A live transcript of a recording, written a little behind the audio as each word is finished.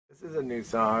This is a new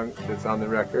song that's on the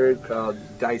record called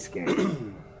Dice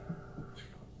Game.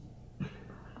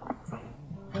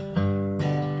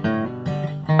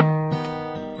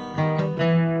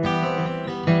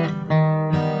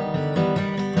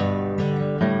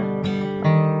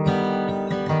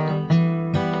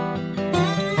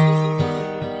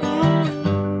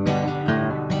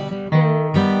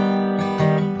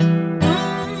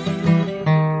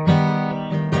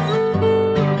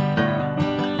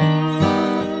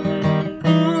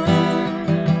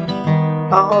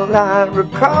 All I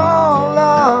recall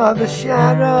are the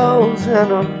shadows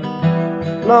in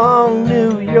a long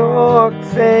New York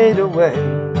fade away.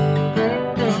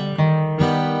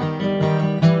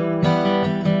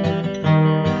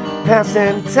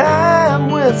 Passing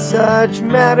time with such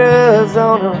matters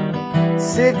on a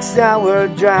 6-hour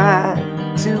drive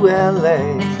to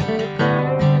LA.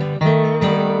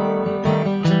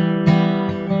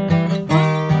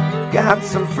 Got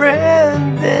some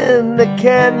friends in the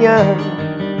canyon,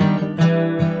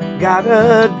 got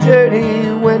a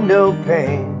dirty window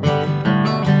pane.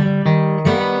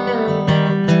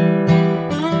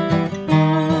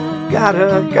 Got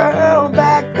a girl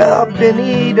back up in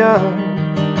Eden.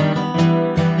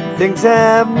 Things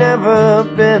have never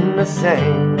been the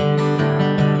same.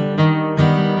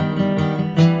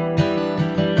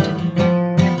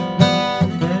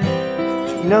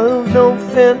 She knows no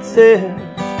fences,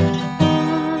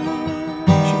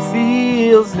 she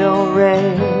feels no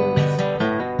rain.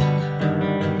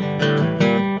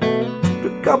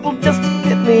 Couple just to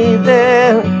get me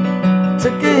there.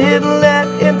 Took a hit and let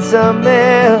in some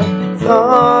air.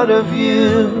 Thought of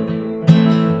you.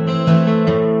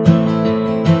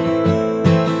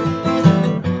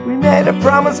 We made a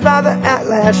promise by the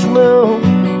Atlas moon.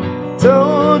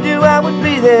 Told you I would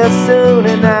be there soon,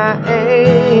 and I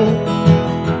ain't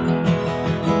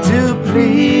to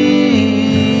please.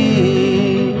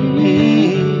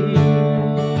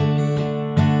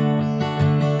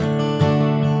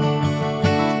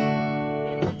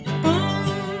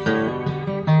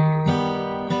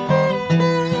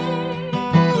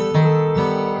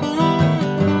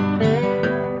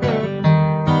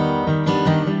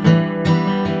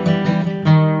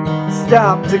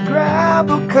 Stopped to grab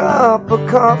a cup of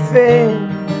coffee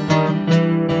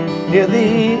near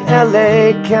the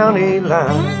LA County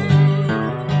line.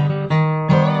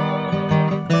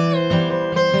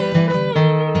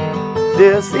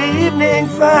 This evening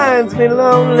finds me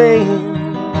lonely,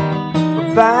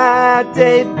 but by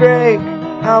daybreak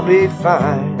I'll be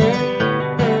fine.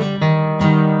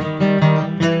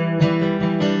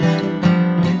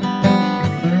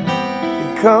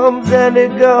 It comes and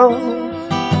it goes,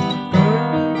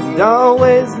 and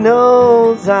always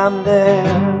knows I'm there.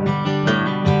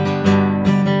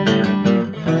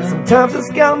 Sometimes a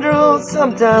scoundrel,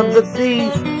 sometimes a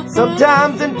thief,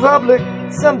 sometimes in public,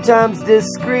 sometimes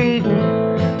discreet,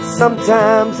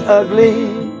 sometimes ugly.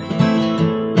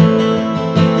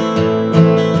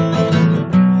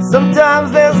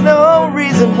 Sometimes there's no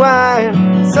reason why,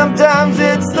 sometimes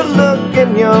it's the look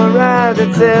in your eye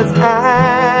that says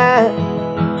I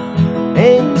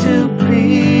aim to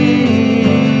please.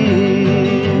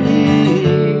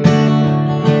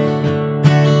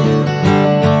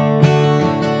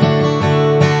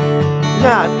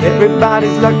 Not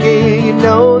everybody's lucky, you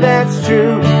know that's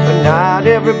true, but not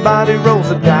everybody rolls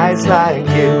the dice like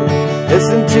you.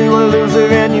 Listen to a loser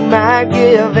and you might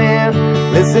give in.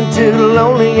 Listen to the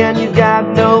lonely and you got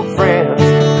no friends.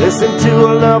 Listen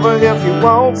to a lover if you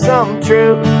want some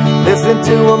truth. Listen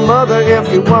to a mother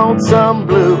if you want some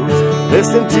blues.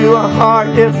 Listen to a heart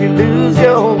if you lose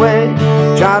your way.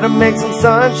 Try to make some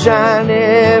sunshine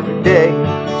every day.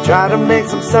 Try to make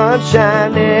some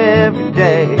sunshine every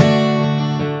day.